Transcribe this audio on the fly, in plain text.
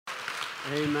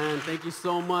Amen. Thank you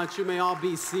so much. You may all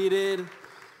be seated.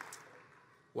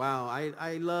 Wow,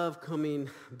 I love coming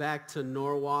back to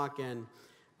Norwalk, and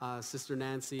Sister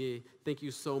Nancy, thank you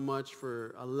so much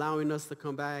for allowing us to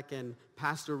come back, and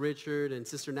Pastor Richard and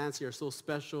Sister Nancy are so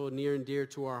special, near and dear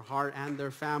to our heart and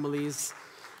their families,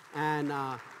 and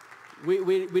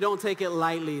we don't take it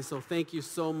lightly, so thank you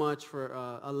so much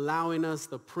for allowing us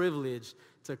the privilege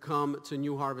to come to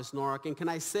New Harvest Norwalk. And can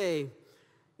I say,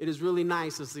 it is really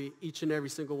nice to see each and every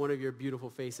single one of your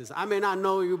beautiful faces. I may not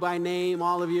know you by name,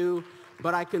 all of you,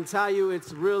 but I can tell you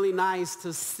it's really nice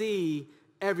to see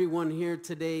everyone here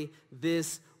today,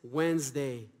 this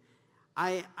Wednesday.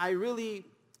 I really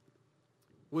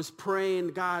was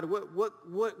praying, God,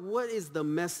 what is the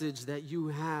message that you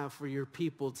have for your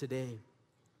people today?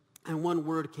 And one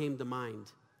word came to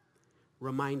mind: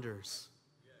 reminders.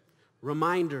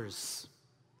 Reminders.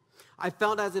 I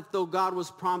felt as if though God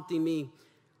was prompting me,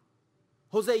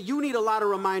 Jose, you need a lot of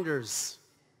reminders.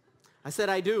 I said,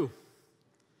 I do.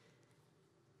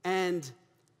 And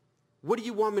what do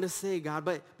you want me to say, God?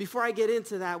 But before I get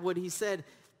into that, what he said,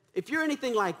 if you're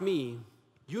anything like me,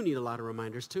 you need a lot of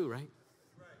reminders too, right?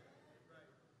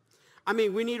 I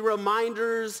mean, we need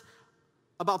reminders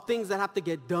about things that have to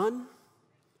get done.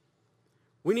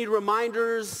 We need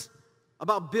reminders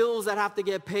about bills that have to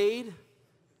get paid.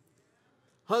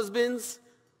 Husbands,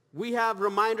 we have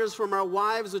reminders from our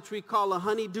wives, which we call a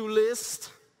honey-do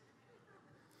list.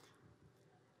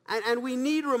 And we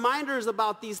need reminders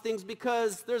about these things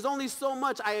because there's only so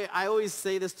much. I always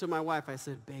say this to my wife. I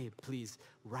said, babe, please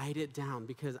write it down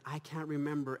because I can't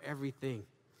remember everything.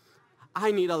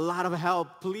 I need a lot of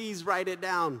help. Please write it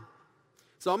down.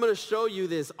 So I'm going to show you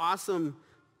this awesome,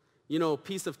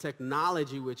 piece of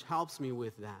technology which helps me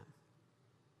with that.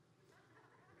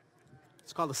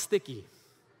 It's called a sticky.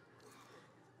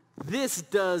 This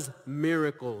does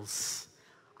miracles.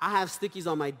 I have stickies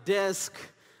on my desk,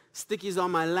 stickies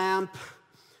on my lamp,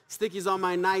 stickies on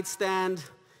my nightstand,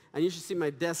 and you should see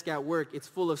my desk at work. It's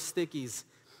full of stickies.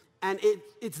 And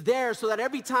it's there so that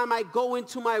every time I go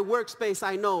into my workspace,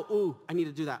 I know, ooh, I need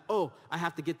to do that. Oh, I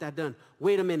have to get that done.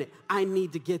 Wait a minute, I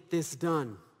need to get this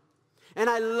done. And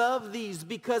I love these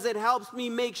because it helps me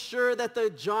make sure that the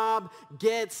job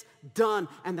gets done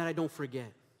and that I don't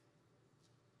forget.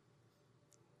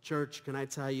 Church, can I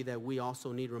tell you that we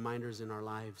also need reminders in our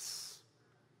lives?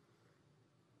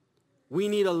 We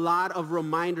need a lot of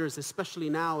reminders, especially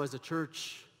now as a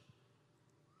church.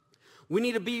 We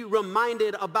need to be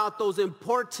reminded about those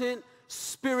important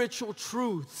spiritual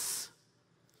truths.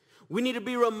 We need to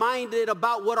be reminded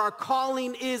about what our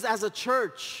calling is as a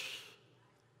church.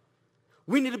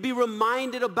 We need to be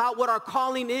reminded about what our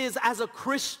calling is as a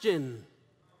Christian.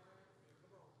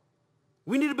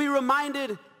 We need to be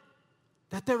reminded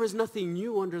that there is nothing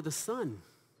new under the sun.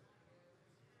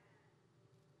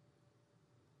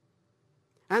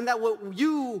 And that what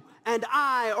you and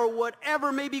I, or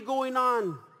whatever may be going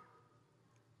on,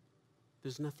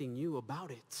 there's nothing new about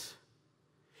it.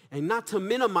 And not to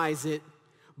minimize it,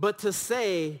 but to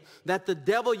say that the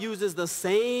devil uses the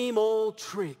same old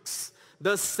tricks,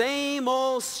 the same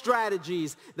old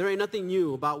strategies. There ain't nothing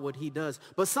new about what he does.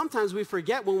 But sometimes we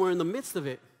forget when we're in the midst of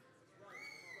it.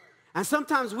 And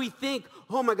sometimes we think,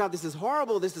 oh my God, this is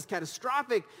horrible, this is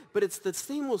catastrophic, but it's the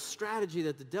same old strategy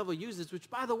that the devil uses, which,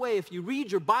 by the way, if you read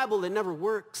your Bible, it never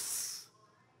works.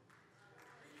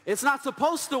 It's not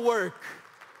supposed to work.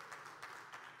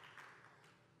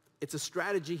 It's a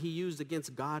strategy he used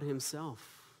against God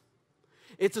himself.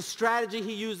 It's a strategy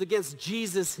he used against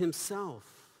Jesus himself.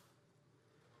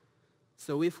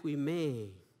 So if we may,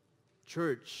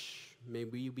 church, may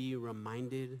we be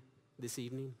reminded this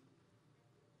evening?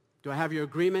 Do I have your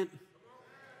agreement?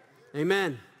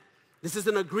 Amen. This is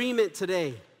an agreement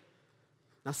today.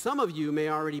 Now, some of you may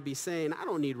already be saying, I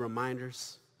don't need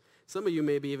reminders. Some of you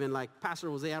may be even like, Pastor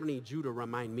Jose, I don't need you to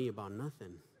remind me about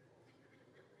nothing.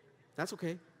 That's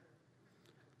okay.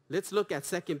 Let's look at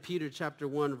 2 Peter chapter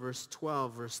 1, verse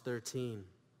 12, verse 13.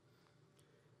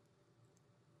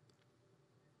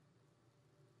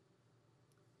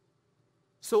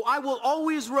 So I will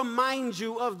always remind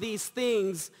you of these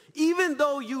things, even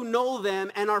though you know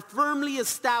them and are firmly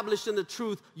established in the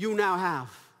truth you now have.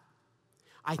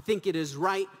 I think it is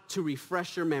right to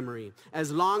refresh your memory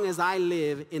as long as I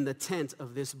live in the tent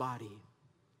of this body.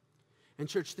 And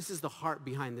church, this is the heart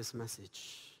behind this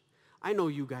message. I know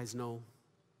you guys know.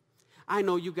 I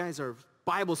know you guys are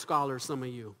Bible scholars, some of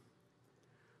you.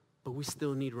 But we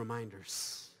still need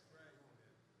reminders.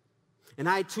 And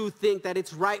I too think that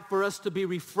it's right for us to be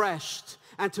refreshed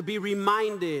and to be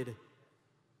reminded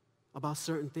about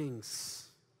certain things.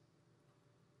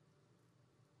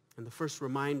 And the first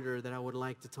reminder that I would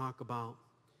like to talk about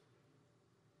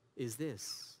is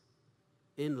this.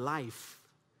 In life,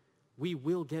 we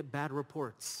will get bad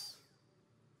reports.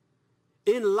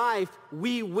 In life,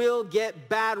 we will get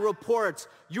bad reports.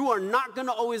 You are not going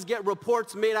to always get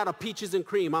reports made out of peaches and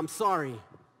cream. I'm sorry.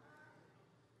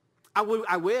 I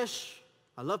wish.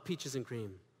 I love peaches and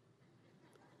cream.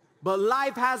 But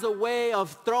life has a way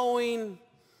of throwing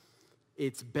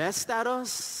its best at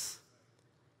us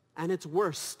and its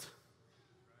worst.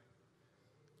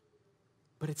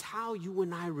 But it's how you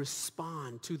and I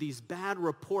respond to these bad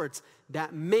reports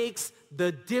that makes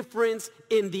the difference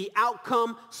in the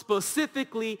outcome,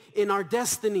 specifically in our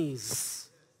destinies.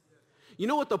 You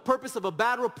know what the purpose of a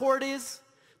bad report is?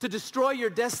 To destroy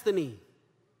your destiny.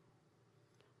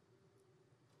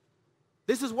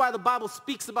 This is why the Bible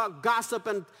speaks about gossip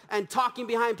and talking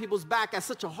behind people's back as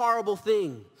such a horrible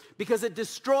thing, because it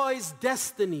destroys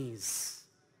destinies.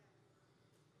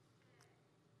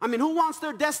 I mean, who wants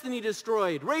their destiny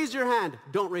destroyed? Raise your hand.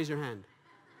 Don't raise your hand.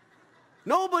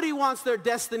 Nobody wants their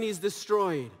destinies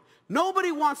destroyed.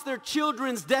 Nobody wants their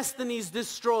children's destinies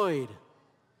destroyed.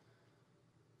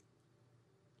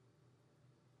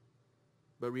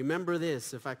 But remember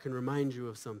this, if I can remind you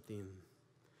of something.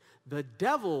 The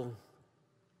devil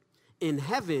in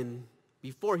heaven,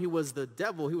 before he was the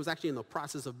devil, he was actually in the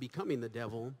process of becoming the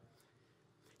devil.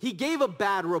 He gave a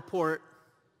bad report,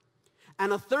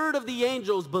 and a third of the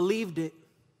angels believed it.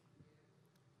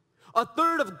 A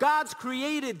third of God's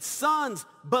created sons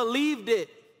believed it.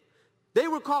 They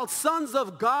were called sons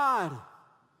of God.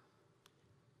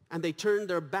 And they turned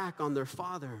their back on their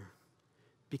father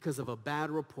because of a bad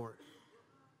report.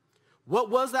 What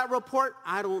was that report?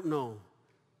 I don't know.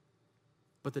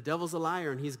 But the devil's a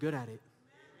liar, and he's good at it.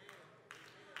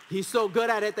 He's so good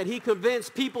at it that he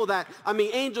convinced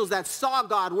angels that saw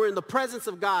God, were in the presence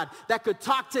of God, that could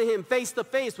talk to him face to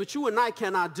face, which you and I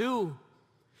cannot do.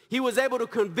 He was able to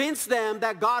convince them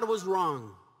that God was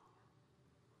wrong.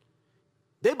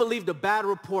 They believed a bad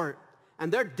report,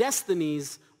 and their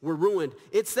destinies were ruined.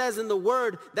 It says in the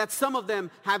word that some of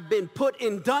them have been put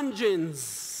in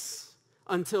dungeons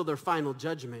until their final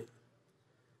judgment.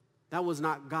 That was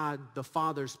not God the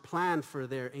Father's plan for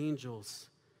their angels,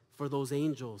 for those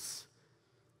angels.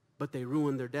 But they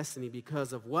ruined their destiny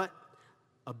because of what?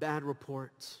 A bad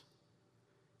report.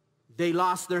 They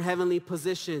lost their heavenly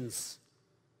positions.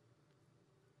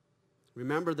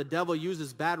 Remember, the devil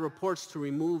uses bad reports to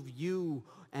remove you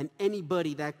and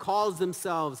anybody that calls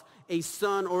themselves a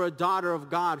son or a daughter of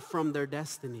God from their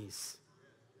destinies.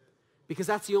 Because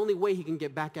that's the only way he can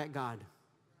get back at God.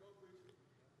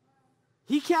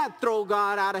 He can't throw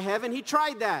God out of heaven. He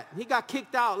tried that. He got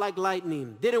kicked out like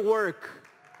lightning. Didn't work.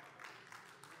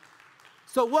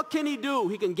 So what can he do?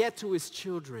 He can get to his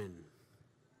children.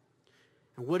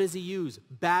 And what does he use?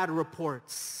 Bad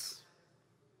reports.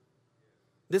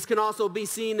 This can also be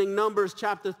seen in Numbers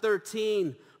chapter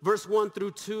 13, verse 1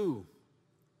 through 2.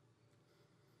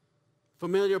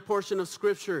 Familiar portion of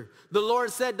Scripture. The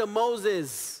Lord said to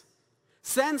Moses,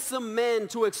 "Send some men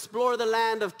to explore the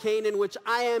land of Canaan, which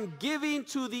I am giving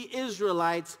to the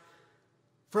Israelites.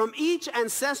 From each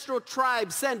ancestral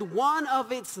tribe, send one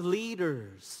of its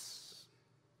leaders."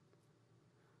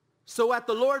 So at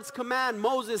the Lord's command,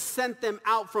 Moses sent them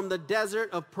out from the desert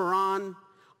of Paran.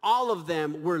 All of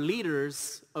them were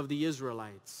leaders of the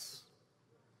Israelites.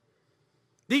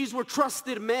 These were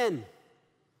trusted men.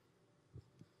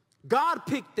 God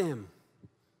picked them.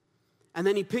 And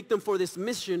then he picked them for this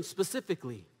mission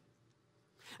specifically.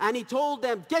 And he told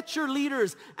them, get your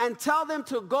leaders and tell them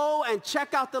to go and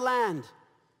check out the land,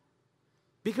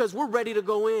 because we're ready to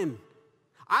go in.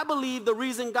 I believe the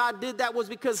reason God did that was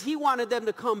because he wanted them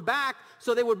to come back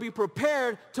so they would be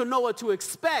prepared to know what to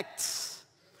expect.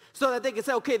 So that they could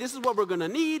say, okay, this is what we're going to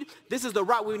need. This is the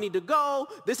route we need to go.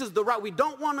 This is the route we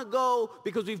don't want to go,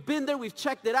 because we've been there, we've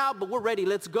checked it out, but we're ready,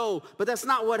 let's go. But that's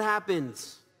not what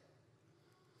happens.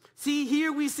 See,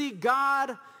 here we see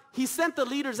God, he sent the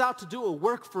leaders out to do a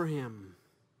work for him.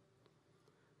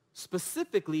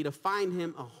 Specifically to find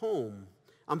him a home.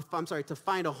 To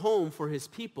find a home for his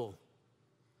people.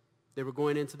 They were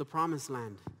going into the promised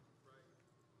land.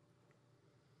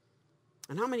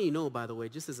 And how many of you know, by the way,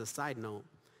 just as a side note,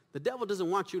 the devil doesn't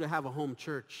want you to have a home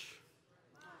church.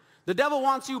 The devil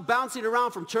wants you bouncing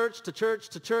around from church to church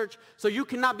to church, so you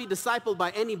cannot be discipled by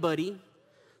anybody.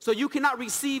 So you cannot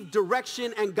receive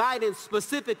direction and guidance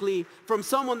specifically from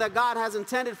someone that God has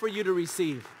intended for you to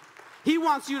receive. He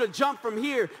wants you to jump from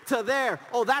here to there.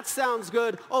 Oh, that sounds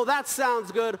good. Oh, that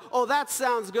sounds good. Oh, that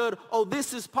sounds good. Oh,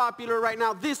 this is popular right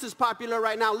now. This is popular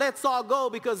right now. Let's all go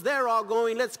because they're all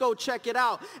going. Let's go check it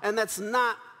out. And that's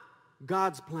not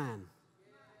God's plan.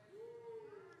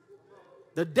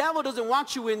 The devil doesn't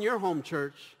want you in your home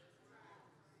church.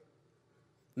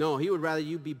 No, he would rather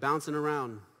you be bouncing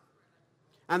around.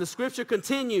 And the scripture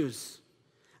continues.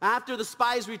 After the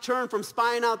spies return from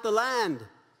spying out the land,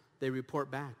 they report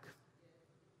back.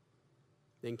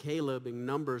 Then Caleb in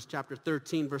Numbers chapter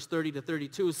 13, verse 30 to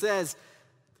 32 says,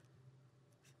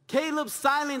 Caleb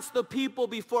silenced the people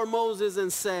before Moses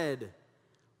and said,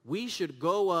 we should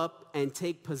go up and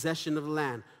take possession of the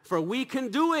land, for we can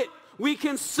do it. We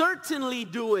can certainly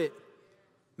do it.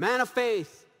 Man of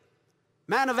faith,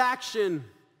 man of action.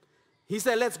 He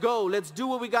said, let's go. Let's do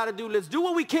what we got to do. Let's do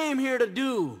what we came here to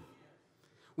do.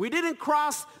 We didn't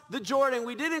cross the Jordan.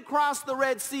 We didn't cross the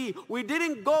Red Sea. We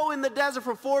didn't go in the desert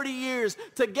for 40 years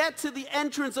to get to the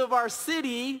entrance of our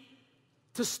city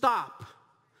to stop.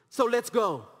 So let's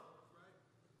go.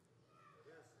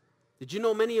 Did you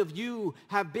know many of you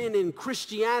have been in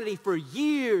Christianity for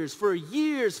years,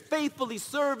 faithfully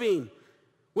serving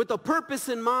with a purpose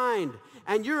in mind,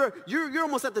 and you're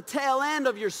almost at the tail end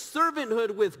of your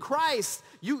servanthood with Christ.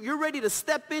 You're ready to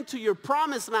step into your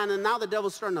promised land, and now the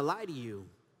devil's starting to lie to you.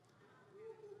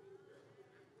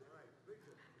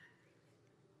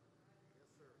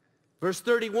 Verse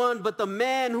 31, but the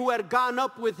man who had gone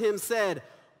up with him said,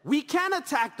 we can't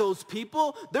attack those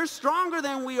people. They're stronger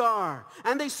than we are.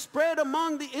 And they spread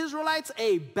among the Israelites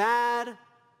a bad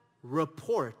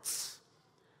report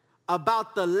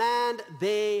about the land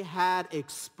they had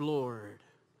explored.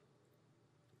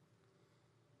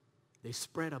 They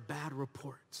spread a bad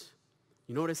report.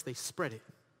 You notice they spread it.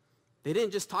 They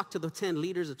didn't just talk to the 10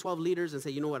 leaders, the 12 leaders and say,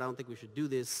 you know what, I don't think we should do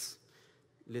this.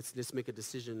 Let's make a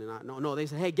decision. And no, they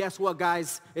say, hey, guess what,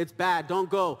 guys? It's bad. Don't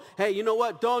go. Hey, you know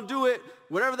what? Don't do it.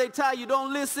 Whatever they tell you,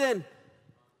 don't listen.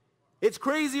 It's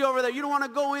crazy over there. You don't want to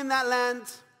go in that land.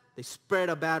 They spread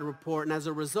a bad report. And as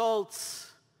a result,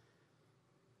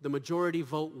 the majority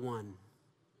vote won.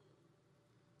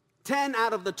 10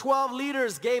 out of the 12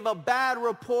 leaders gave a bad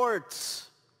report.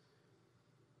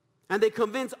 And they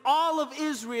convinced all of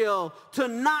Israel to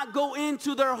not go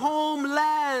into their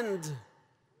homeland.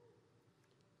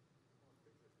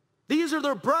 These are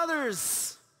their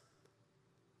brothers.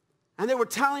 And they were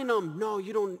telling them, no,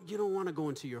 you don't want to go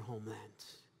into your homeland.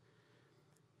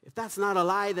 If that's not a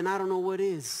lie, then I don't know what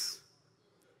is.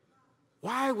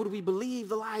 Why would we believe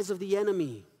the lies of the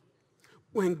enemy?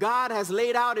 When God has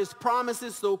laid out his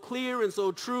promises so clear and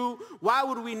so true, why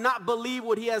would we not believe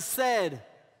what he has said?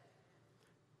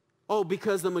 Oh,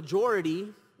 because the majority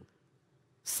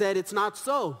said it's not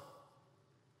so.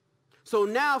 So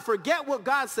now forget what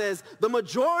God says. The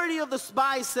majority of the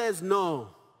spies says no.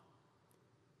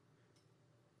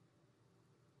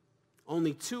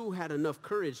 Only 2 had enough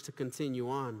courage to continue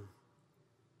on.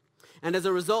 And as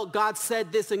a result, God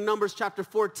said this in Numbers chapter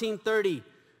 14:30.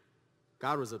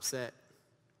 God was upset.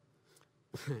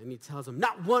 And he tells them,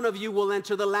 not one of you will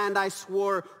enter the land I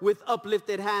swore with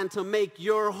uplifted hand to make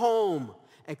your home,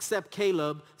 except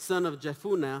Caleb, son of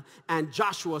Jephunneh, and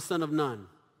Joshua, son of Nun.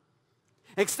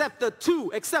 Except the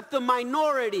 2, except the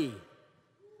minority.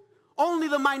 Only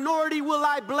the minority will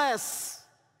I bless,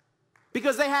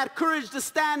 because they had courage to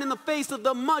stand in the face of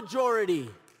the majority.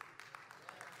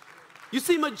 You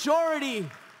see, majority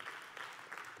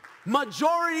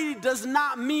does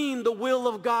not mean the will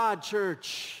of God,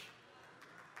 church.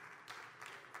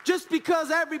 Just because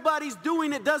everybody's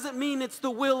doing it doesn't mean it's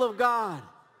the will of God.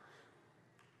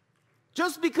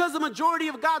 Just because the majority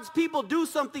of God's people do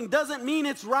something doesn't mean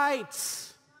it's right.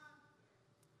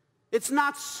 It's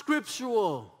not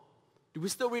scriptural. Do we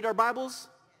still read our Bibles?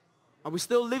 Are we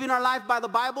still living our life by the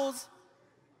Bibles?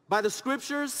 By the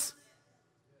scriptures?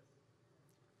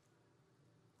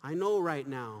 I know right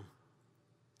now,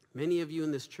 many of you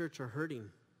in this church are hurting.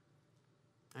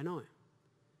 I know it.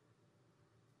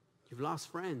 You've lost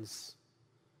friends.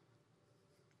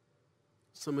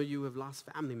 Some of you have lost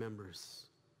family members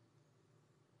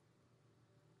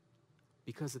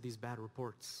because of these bad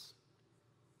reports.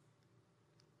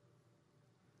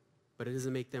 But it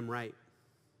doesn't make them right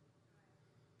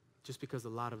just because a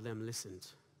lot of them listened.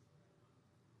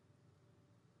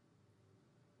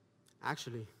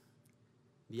 Actually,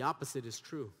 the opposite is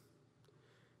true.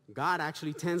 God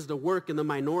actually tends to work in the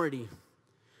minority.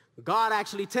 God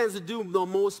actually tends to do the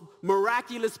most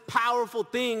miraculous, powerful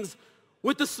things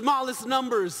with the smallest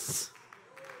numbers.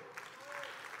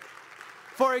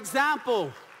 For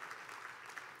example,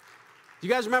 do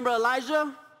you guys remember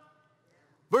Elijah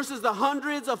versus the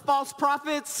hundreds of false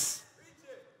prophets?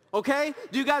 Okay?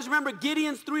 Do you guys remember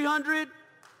Gideon's 300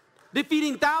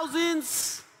 defeating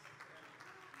thousands?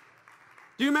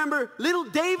 Do you remember little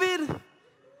David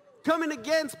coming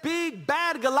against big,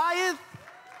 bad Goliath?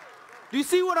 Do you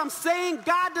see what I'm saying?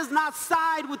 God does not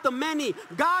side with the many.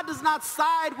 God does not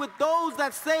side with those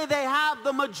that say they have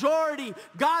the majority.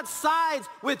 God sides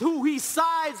with who he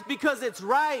sides because it's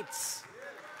right.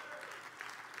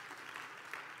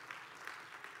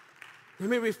 Let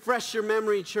me refresh your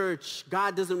memory, church.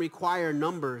 God doesn't require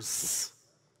numbers.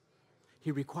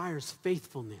 He requires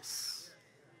faithfulness.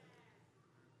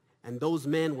 And those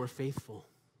men were faithful.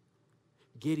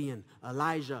 Gideon,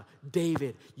 Elijah,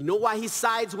 David. You know why he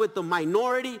sides with the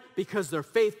minority? Because they're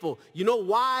faithful. You know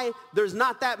why there's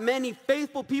not that many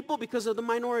faithful people? Because of the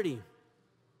minority.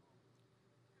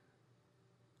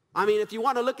 I mean, if you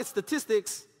want to look at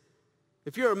statistics,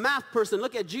 if you're a math person,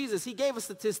 look at Jesus. He gave a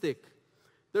statistic.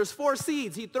 There's 4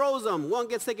 seeds. He throws them. One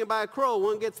gets taken by a crow.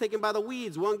 One gets taken by the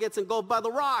weeds. One gets engulfed by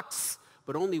the rocks.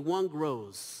 But only one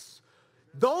grows.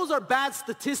 Those are bad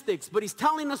statistics, but he's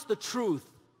telling us the truth.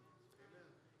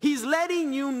 He's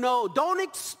letting you know, don't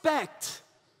expect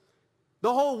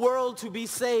the whole world to be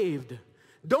saved.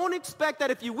 Don't expect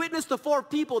that if you witness to 4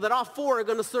 people that all 4 are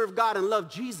going to serve God and love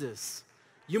Jesus.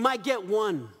 You might get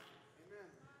 1.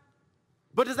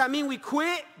 But does that mean we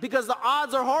quit because the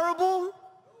odds are horrible?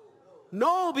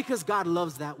 No, because God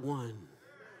loves that 1.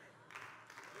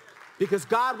 Because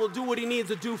God will do what he needs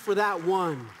to do for that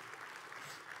 1.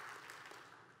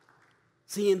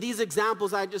 See, in these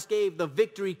examples I just gave, the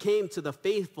victory came to the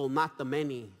faithful, not the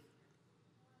many.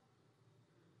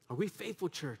 Are we faithful,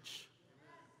 church?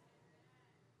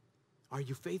 Are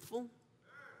you faithful?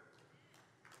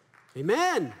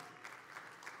 Amen.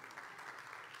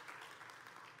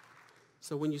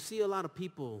 So when you see a lot of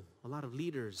people, a lot of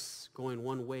leaders going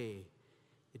one way,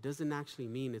 it doesn't actually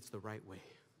mean it's the right way.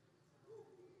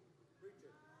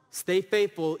 Stay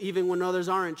faithful even when others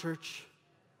aren't, church.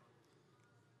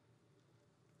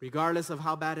 Regardless of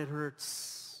how bad it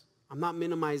hurts. I'm not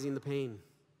minimizing the pain.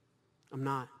 I'm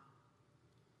not.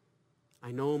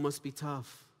 I know it must be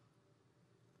tough.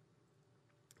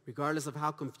 Regardless of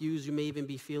how confused you may even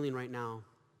be feeling right now,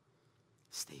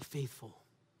 stay faithful.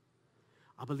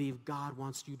 I believe God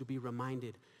wants you to be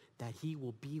reminded that he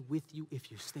will be with you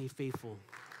if you stay faithful.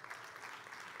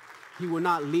 He will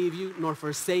not leave you nor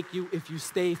forsake you if you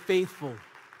stay faithful.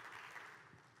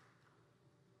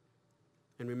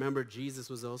 And remember, Jesus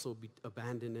was also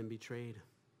abandoned and betrayed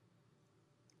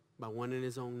by one in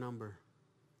his own number.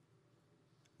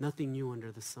 Nothing new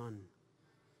under the sun.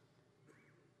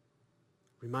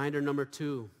 Reminder number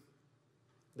 2,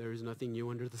 there is nothing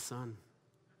new under the sun.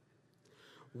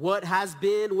 What has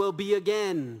been will be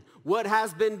again. What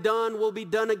has been done will be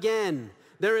done again.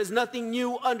 There is nothing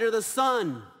new under the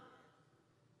sun.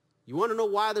 You want to know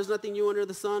why there's nothing new under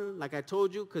the sun? Like I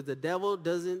told you, because the devil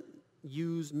doesn't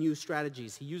use new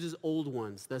strategies. He uses old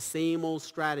ones, the same old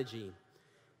strategy.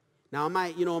 Now, a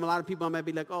lot of people might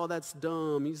be like, oh, that's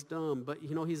dumb. He's dumb. But,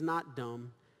 he's not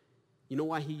dumb. You know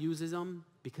why he uses them?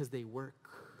 Because they work.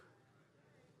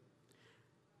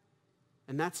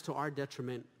 And that's to our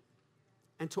detriment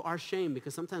and to our shame,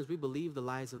 because sometimes we believe the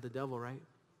lies of the devil, right?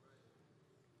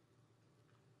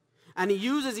 And he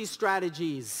uses these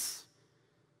strategies.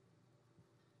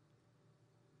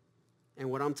 And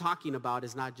what I'm talking about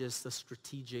is not just a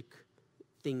strategic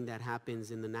thing that happens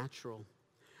in the natural.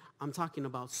 I'm talking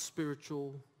about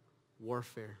spiritual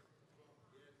warfare.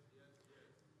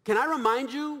 Can I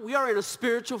remind you, we are in a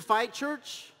spiritual fight,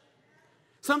 church.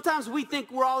 Sometimes we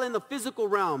think we're all in the physical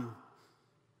realm.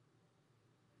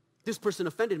 This person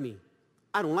offended me.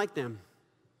 I don't like them.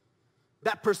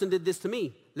 That person did this to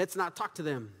me. Let's not talk to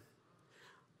them.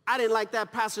 I didn't like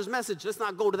that pastor's message. Let's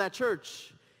not go to that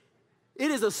church. It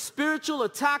is a spiritual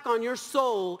attack on your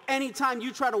soul anytime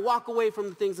you try to walk away from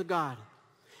the things of God.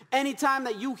 Anytime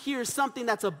that you hear something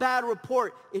that's a bad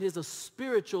report, it is a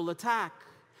spiritual attack.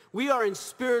 We are in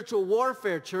spiritual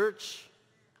warfare, church.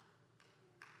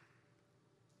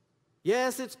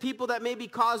 Yes, it's people that maybe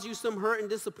cause you some hurt and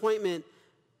disappointment,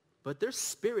 but there's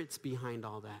spirits behind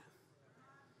all that.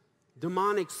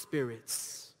 Demonic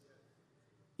spirits.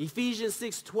 Ephesians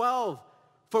 6:12.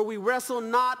 For we wrestle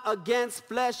not against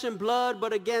flesh and blood,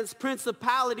 but against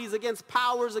principalities, against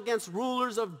powers, against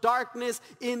rulers of darkness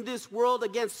in this world,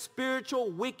 against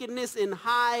spiritual wickedness in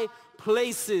high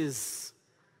places.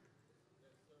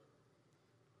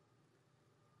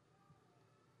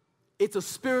 It's a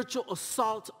spiritual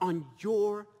assault on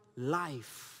your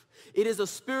life. It is a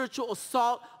spiritual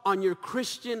assault on your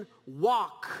Christian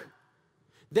walk.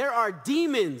 There are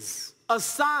demons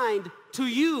assigned to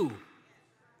you.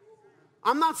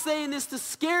 I'm not saying this to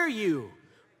scare you,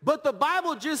 but the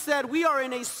Bible just said we are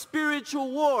in a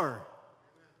spiritual war.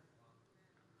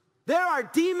 There are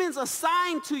demons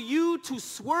assigned to you to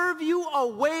swerve you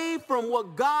away from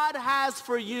what God has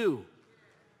for you.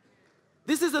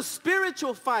 This is a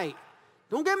spiritual fight.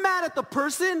 Don't get mad at the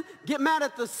person, get mad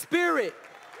at the spirit.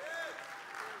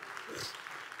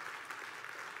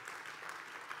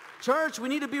 Church, we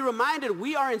need to be reminded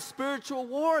we are in spiritual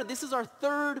war. This is our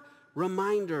third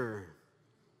reminder.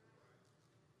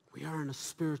 We are in a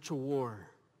spiritual war.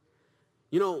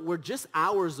 You know, we're just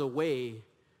hours away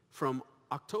from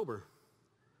October.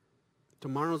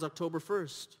 Tomorrow's October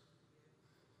 1st.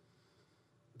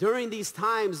 During these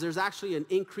times, there's actually an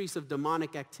increase of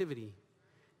demonic activity.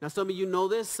 Now, some of you know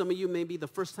this. Some of you may be the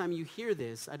first time you hear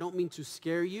this. I don't mean to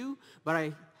scare you, but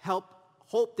I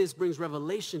hope this brings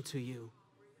revelation to you.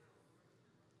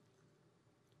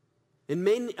 And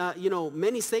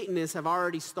many Satanists have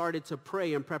already started to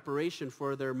pray in preparation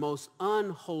for their most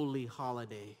unholy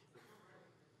holiday,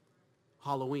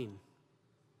 Halloween.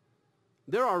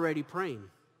 They're already praying.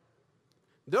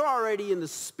 They're already in the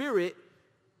spirit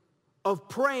of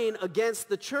praying against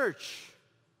the church.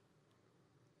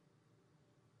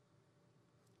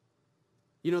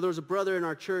 You know, there was a brother in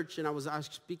our church, and I was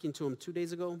speaking to him 2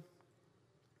 days ago,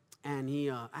 and he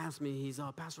asked me, he's,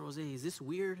 Pastor Jose, is this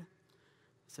weird?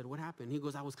 I said, what happened? He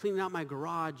goes, I was cleaning out my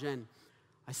garage, and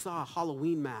I saw a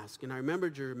Halloween mask, and I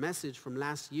remembered your message from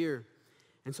last year,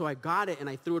 and so I got it, and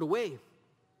I threw it away.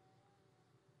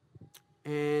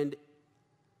 And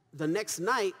the next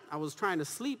night, I was trying to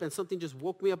sleep, and something just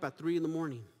woke me up at 3 in the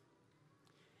morning.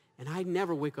 And I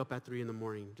never wake up at 3 in the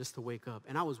morning just to wake up.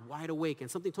 And I was wide awake,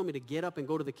 and something told me to get up and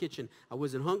go to the kitchen. I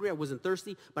wasn't hungry, I wasn't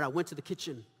thirsty, but I went to the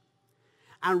kitchen.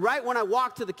 And right when I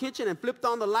walked to the kitchen and flipped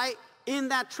on the light, in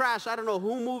that trash, I don't know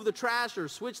who moved the trash or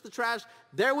switched the trash,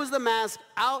 there was the mask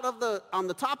on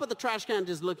the top of the trash can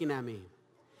just looking at me.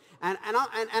 And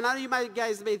I know you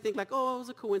guys may think like, oh, it was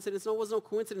a coincidence. No, it was no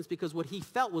coincidence, because what he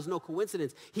felt was no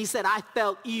coincidence. He said, I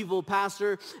felt evil,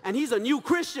 Pastor, and he's a new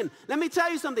Christian. Let me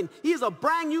tell you something. He is a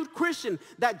brand new Christian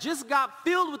that just got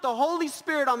filled with the Holy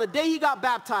Spirit on the day he got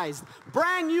baptized.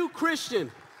 Brand new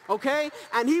Christian, okay?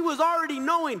 And he was already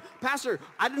knowing, Pastor,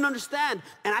 I didn't understand,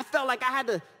 and I felt like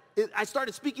I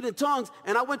started speaking in tongues,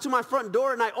 and I went to my front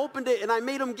door, and I opened it, and I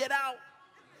made him get out.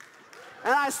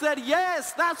 And I said,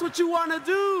 yes, that's what you want to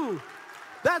do.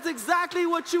 That's exactly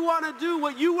what you want to do.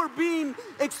 What you were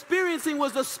experiencing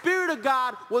was the Spirit of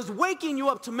God was waking you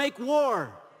up to make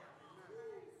war.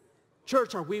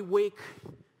 Church, are we awake?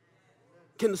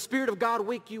 Can the Spirit of God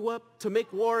wake you up to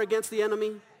make war against the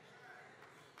enemy?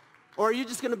 Or are you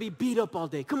just going to be beat up all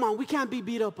day? Come on, we can't be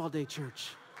beat up all day, church.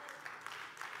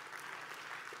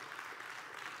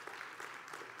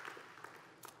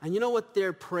 And you know what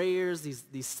their prayers,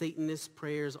 these Satanist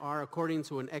prayers are? According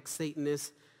to an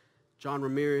ex-Satanist, John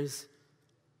Ramirez,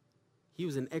 he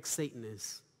was an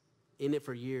ex-Satanist, in it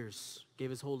for years,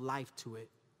 gave his whole life to it.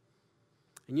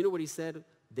 And you know what he said?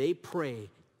 They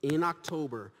pray in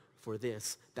October for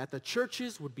this, that the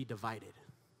churches would be divided.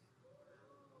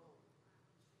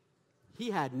 He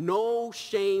had no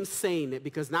shame saying it,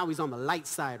 because now he's on the light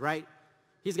side, right?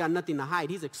 He's got nothing to hide.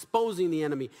 He's exposing the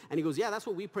enemy. And he goes, yeah, that's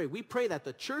what we pray. We pray that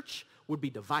the church would be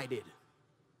divided.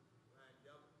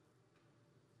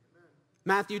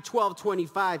 Matthew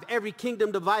 12:25, every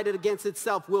kingdom divided against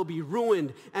itself will be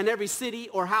ruined, and every city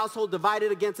or household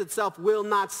divided against itself will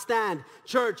not stand.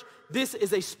 Church, this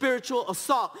is a spiritual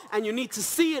assault, and you need to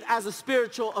see it as a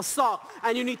spiritual assault,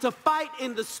 and you need to fight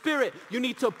in the Spirit. You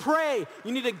need to pray.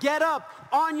 You need to get up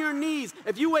on your knees.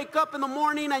 If you wake up in the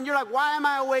morning and you're like, why am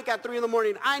I awake at 3 in the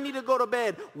morning? I need to go to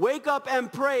bed. Wake up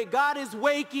and pray. God is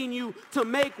waking you to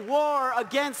make war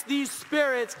against these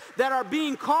spirits that are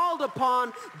being called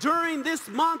upon during this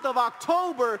month of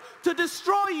October to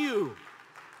destroy you.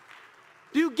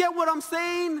 Do you get what I'm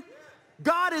saying?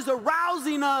 God is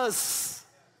arousing us.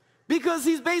 Because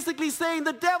he's basically saying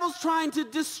the devil's trying to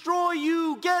destroy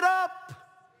you. Get up.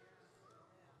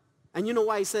 And you know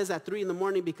why he says at 3 in the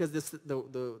morning? Because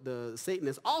the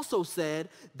Satanists also said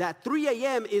that 3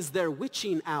 a.m. is their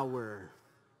witching hour.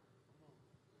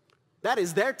 That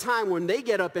is their time when they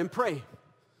get up and pray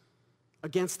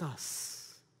against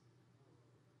us.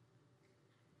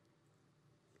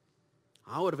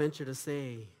 I would venture to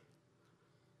say,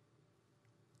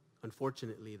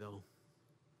 unfortunately though,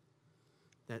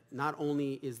 that not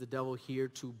only is the devil here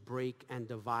to break and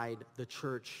divide the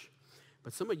church,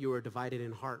 but some of you are divided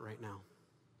in heart right now.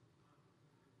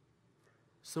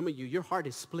 Some of you, your heart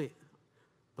is split.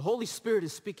 The Holy Spirit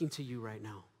is speaking to you right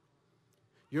now.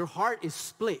 Your heart is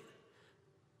split.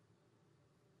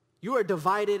 You are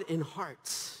divided in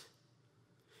heart.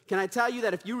 Can I tell you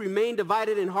that if you remain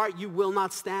divided in heart, you will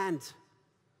not stand.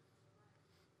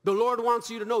 The Lord wants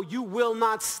you to know you will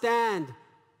not stand.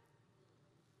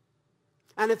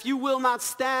 And if you will not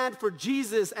stand for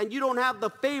Jesus and you don't have the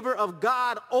favor of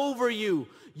God over you,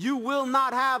 you will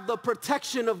not have the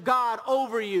protection of God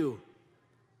over you.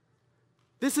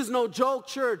 This is no joke,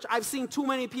 church. I've seen too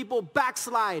many people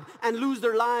backslide and lose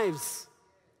their lives.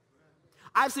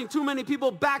 I've seen too many people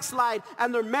backslide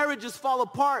and their marriages fall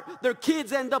apart. Their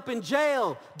kids end up in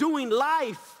jail doing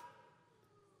life.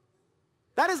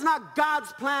 That is not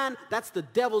God's plan. That's the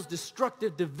devil's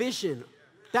destructive division.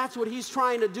 That's what he's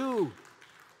trying to do.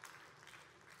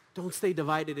 Don't stay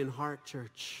divided in heart,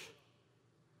 church.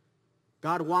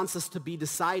 God wants us to be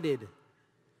decided.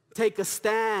 Take a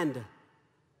stand.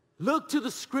 Look to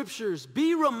the scriptures.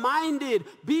 Be reminded.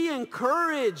 Be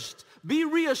encouraged. Be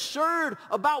reassured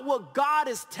about what God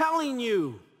is telling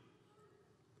you.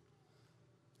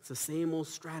 It's the same old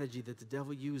strategy that the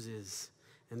devil uses.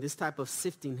 And this type of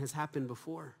sifting has happened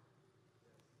before.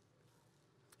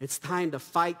 It's time to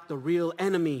fight the real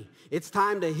enemy. It's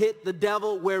time to hit the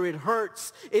devil where it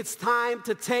hurts. It's time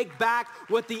to take back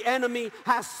what the enemy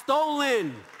has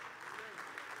stolen.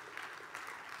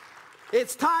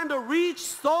 It's time to reach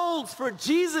souls for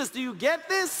Jesus. Do you get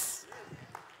this?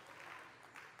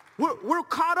 We're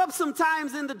caught up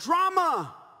sometimes in the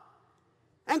drama.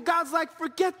 And God's like,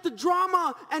 forget the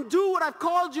drama and do what I've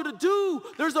called you to do.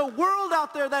 There's a world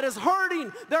out there that is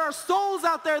hurting. There are souls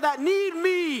out there that need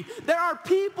me. There are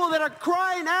people that are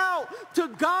crying out to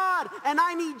God, and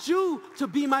I need you to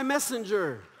be my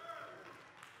messenger.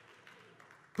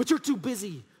 But you're too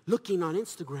busy looking on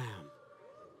Instagram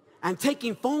and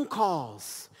taking phone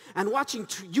calls and watching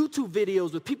YouTube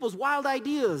videos with people's wild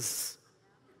ideas.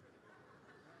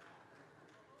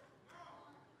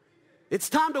 It's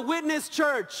time to witness,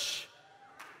 church.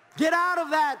 Get out of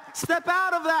that, step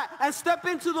out of that, and step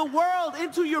into the world,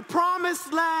 into your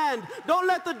promised land. Don't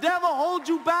let the devil hold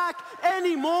you back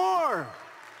anymore.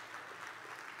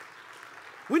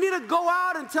 We need to go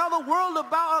out and tell the world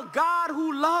about a God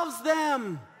who loves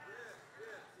them.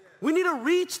 We need to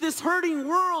reach this hurting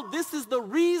world. This is the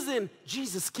reason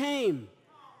Jesus came.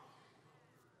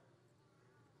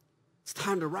 It's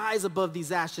time to rise above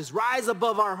these ashes, rise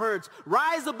above our hurts,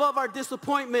 rise above our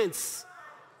disappointments.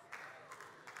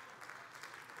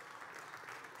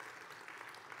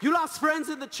 You lost friends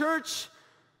in the church?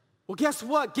 Well, guess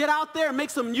what? Get out there and make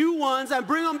some new ones and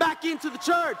bring them back into the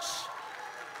church.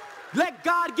 Let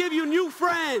God give you new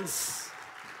friends.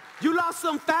 You lost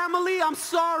some family? I'm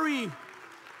sorry.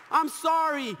 I'm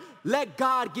sorry. Let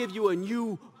God give you a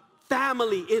new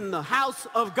family in the house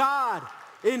of God.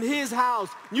 In his house,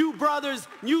 new brothers,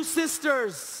 new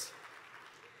sisters.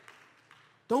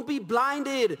 Don't be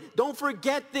blinded. Don't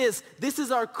forget this. This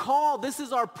is our call. This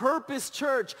is our purpose,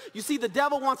 church. You see, the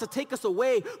devil wants to take us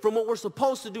away from what we're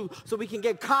supposed to do so we can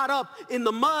get caught up in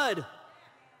the mud.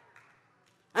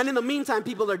 And in the meantime,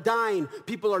 people are dying.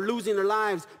 People are losing their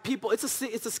lives.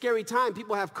 It's a scary time.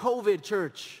 People have COVID,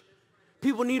 church.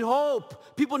 People need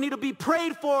hope. People need to be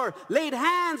prayed for, laid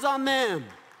hands on them.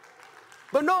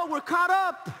 But no, we're caught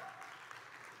up.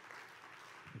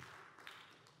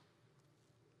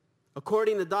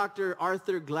 According to Dr.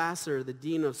 Arthur Glasser, the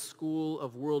Dean of School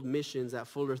of World Missions at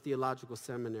Fuller Theological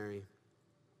Seminary,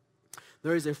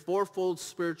 there is a fourfold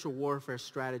spiritual warfare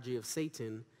strategy of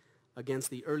Satan against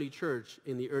the early church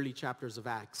in the early chapters of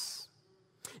Acts.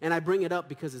 And I bring it up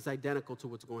because it's identical to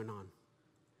what's going on.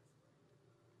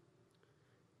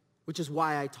 Which is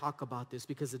why I talk about this,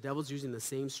 because the devil's using the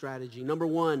same strategy. Number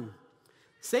one,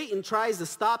 Satan tries to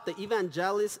stop the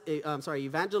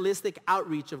evangelistic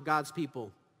outreach of God's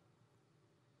people.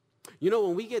 You know,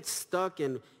 when we get stuck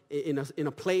in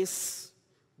a place,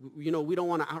 we don't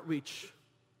want to outreach.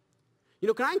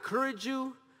 Can I encourage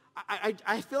you?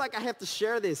 I feel like I have to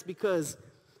share this because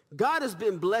God has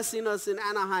been blessing us in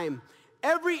Anaheim.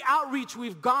 Every outreach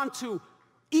we've gone to,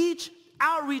 each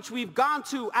outreach we've gone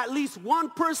to, at least one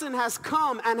person has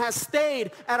come and has stayed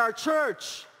at our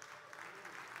church.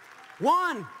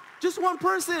 Just one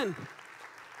person.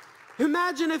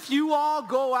 Imagine if you all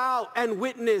go out and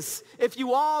witness, if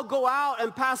you all go out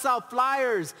and pass out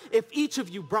flyers, if each of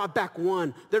you brought back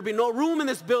one, there'd be no room in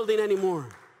this building anymore.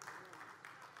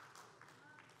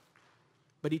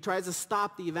 But he tries to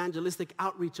stop the evangelistic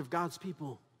outreach of God's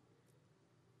people.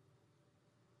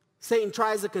 Satan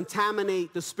tries to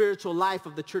contaminate the spiritual life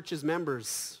of the church's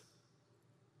members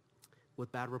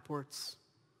with bad reports.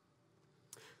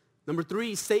 Number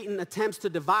three, Satan attempts to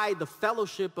divide the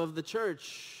fellowship of the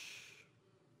church.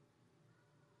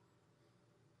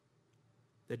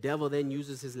 The devil then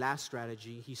uses his last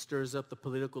strategy. He stirs up the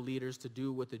political leaders to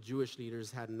do what the Jewish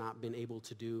leaders had not been able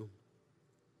to do.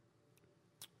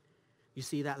 You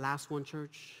see that last one,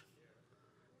 church?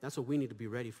 That's what we need to be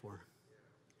ready for.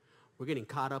 We're getting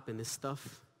caught up in this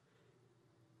stuff.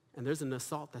 And there's an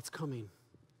assault that's coming.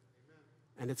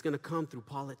 And it's going to come through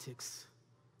politics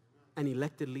and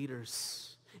elected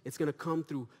leaders. It's going to come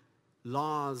through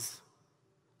laws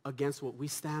against what we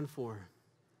stand for.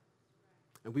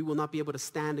 And we will not be able to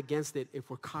stand against it if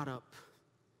we're caught up.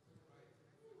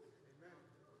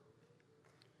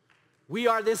 We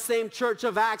are this same church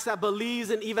of Acts that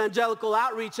believes in evangelical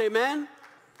outreach, amen?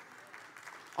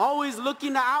 Always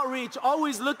looking to outreach,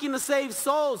 always looking to save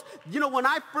souls. You know, when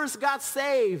I first got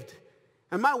saved,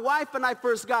 and my wife and I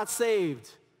first got saved,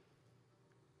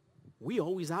 we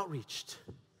always outreached.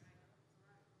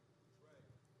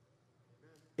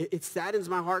 It saddens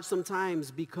my heart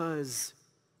sometimes because,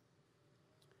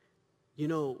 you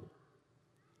know,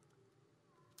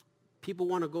 people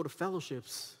want to go to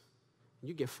fellowships.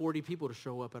 You get 40 people to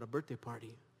show up at a birthday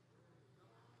party.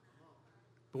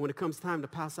 But when it comes time to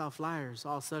pass out flyers,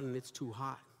 all of a sudden it's too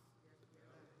hot.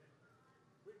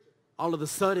 All of a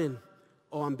sudden,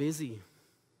 oh, I'm busy.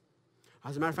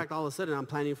 As a matter of fact, all of a sudden I'm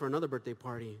planning for another birthday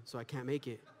party, so I can't make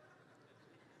it.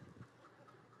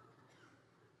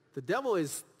 The devil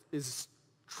is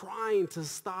trying to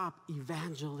stop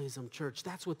evangelism, church.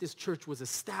 That's what this church was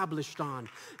established on.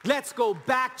 Let's go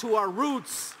back to our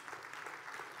roots.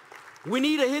 We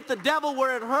need to hit the devil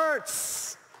where it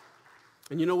hurts.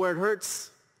 And you know where it hurts?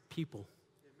 People.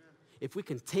 If we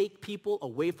can take people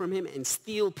away from him and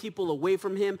steal people away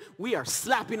from him, we are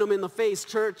slapping them in the face,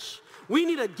 church. We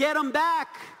need to get them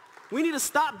back. We need to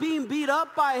stop being beat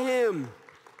up by him.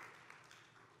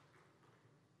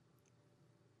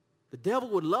 The devil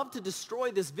would love to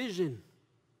destroy this vision.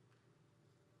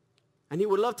 And he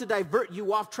would love to divert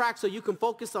you off track so you can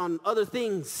focus on other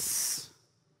things.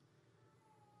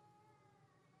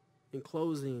 In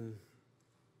closing,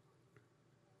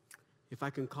 if I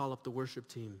can call up the worship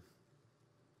team.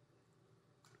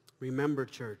 Remember,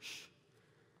 church,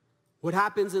 what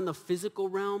happens in the physical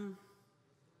realm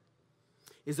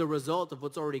is a result of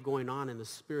what's already going on in the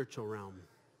spiritual realm.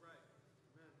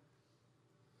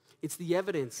 It's the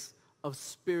evidence of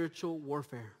spiritual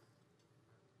warfare.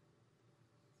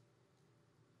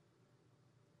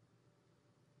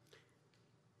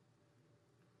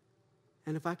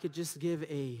 And if I could just give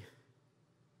a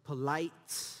polite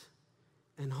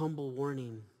and humble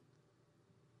warning,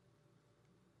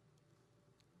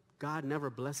 God never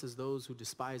blesses those who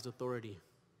despise authority.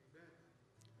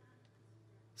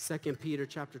 2 Peter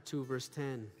chapter 2, verse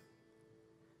 10.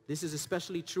 This is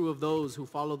especially true of those who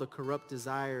follow the corrupt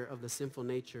desire of the sinful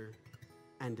nature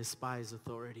and despise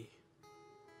authority.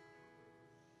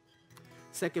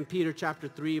 2 Peter chapter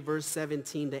 3, verse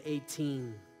 17 to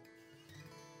 18.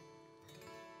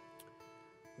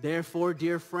 Therefore,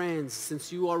 dear friends,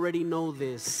 since you already know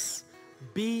this,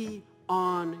 be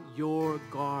on your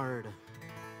guard,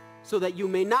 so that you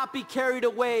may not be carried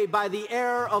away by the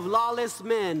error of lawless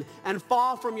men and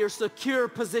fall from your secure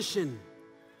position,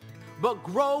 but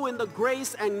grow in the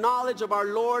grace and knowledge of our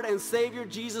Lord and Savior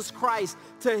Jesus Christ.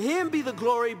 To him be the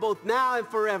glory both now and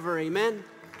forever. Amen.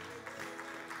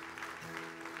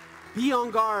 Be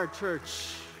on guard,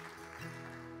 church.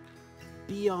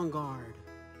 Be on guard.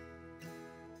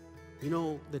 You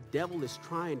know, the devil is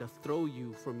trying to throw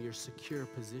you from your secure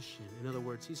position. In other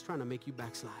words, he's trying to make you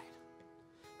backslide.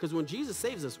 Because when Jesus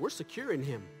saves us, we're secure in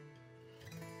him.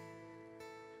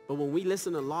 But when we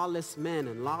listen to lawless men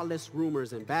and lawless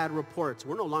rumors and bad reports,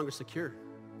 we're no longer secure.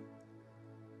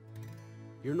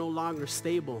 You're no longer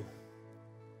stable.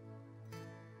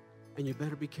 And you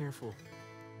better be careful.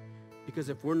 Because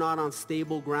if we're not on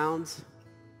stable grounds,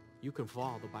 you can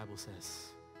fall, the Bible says.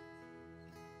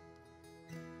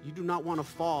 You do not want to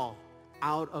fall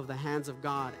out of the hands of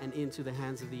God and into the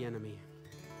hands of the enemy.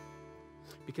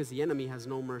 Because the enemy has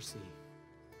no mercy.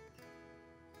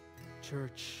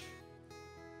 Church,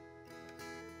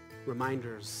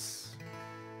 reminders.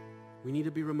 We need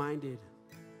to be reminded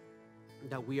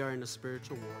that we are in a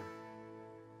spiritual war.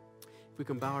 If we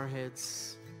can bow our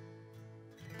heads.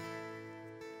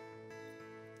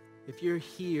 If you're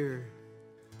here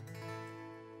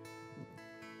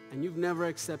and you've never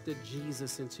accepted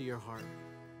Jesus into your heart,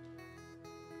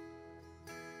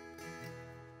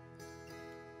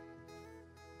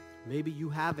 maybe you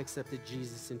have accepted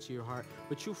Jesus into your heart,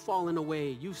 but you've fallen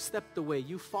away, you've stepped away,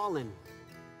 you've fallen.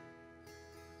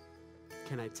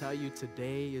 Can I tell you,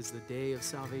 today is the day of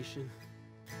salvation?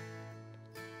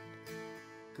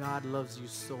 God loves you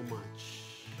so much.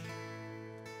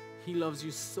 He loves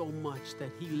you so much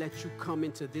that he let you come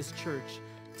into this church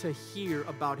to hear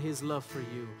about his love for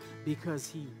you, because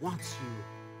he wants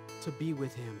you to be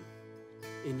with him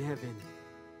in heaven.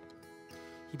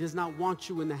 He does not want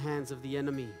you in the hands of the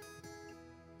enemy.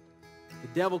 The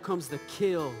devil comes to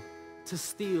kill, to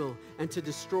steal, and to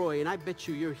destroy. And I bet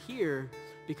you're here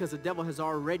because the devil has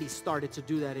already started to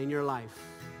do that in your life.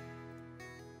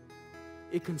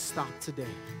 It can stop today.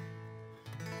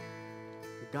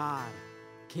 God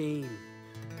came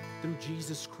through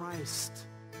Jesus Christ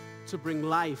to bring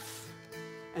life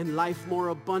and life more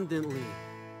abundantly.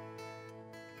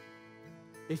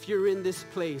 If you're in this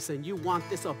place and you want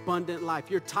this abundant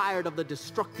life, you're tired of the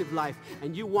destructive life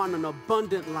and you want an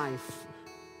abundant life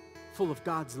full of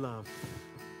God's love,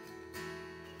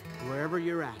 wherever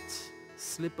you're at,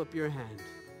 slip up your hand.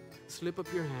 Slip up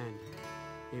your hand.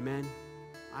 Amen.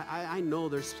 I know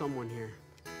there's someone here.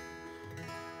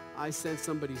 I sense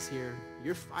somebody's here.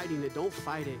 You're fighting it. Don't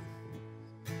fight it.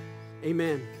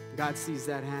 Amen. God sees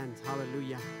that hand.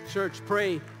 Hallelujah. Church,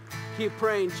 pray. Keep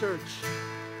praying, church.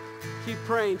 Keep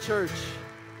praying, church.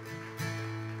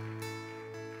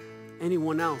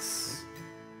 Anyone else?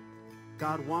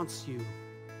 God wants you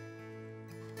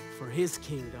for his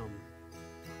kingdom,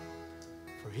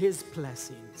 for his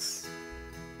blessings,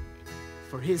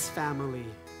 for his family.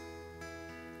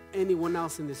 Anyone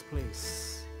else in this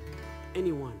place?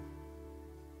 Anyone?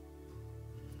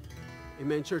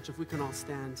 Amen, church, if we can all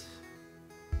stand.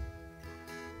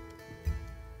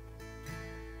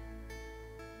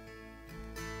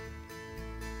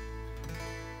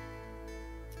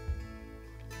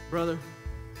 Brother,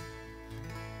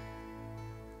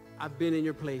 I've been in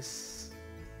your place.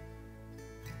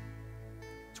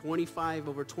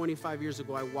 Over 25 years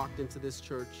ago, I walked into this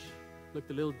church, looked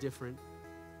a little different,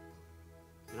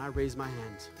 and I raised my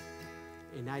hand.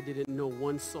 And I didn't know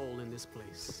one soul in this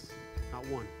place, not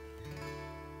one.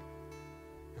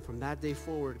 And from that day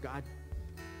forward, God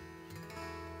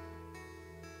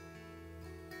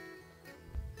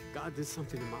did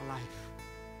something in my life.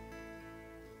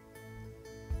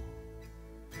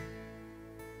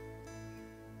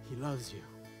 He loves you.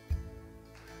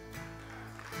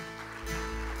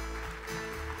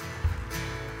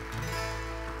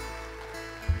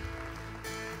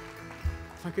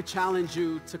 If I could challenge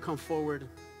you to come forward,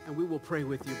 and we will pray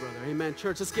with you, brother. Amen.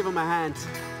 Church, let's give him a hand.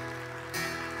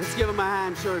 Let's give him a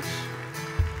hand, church.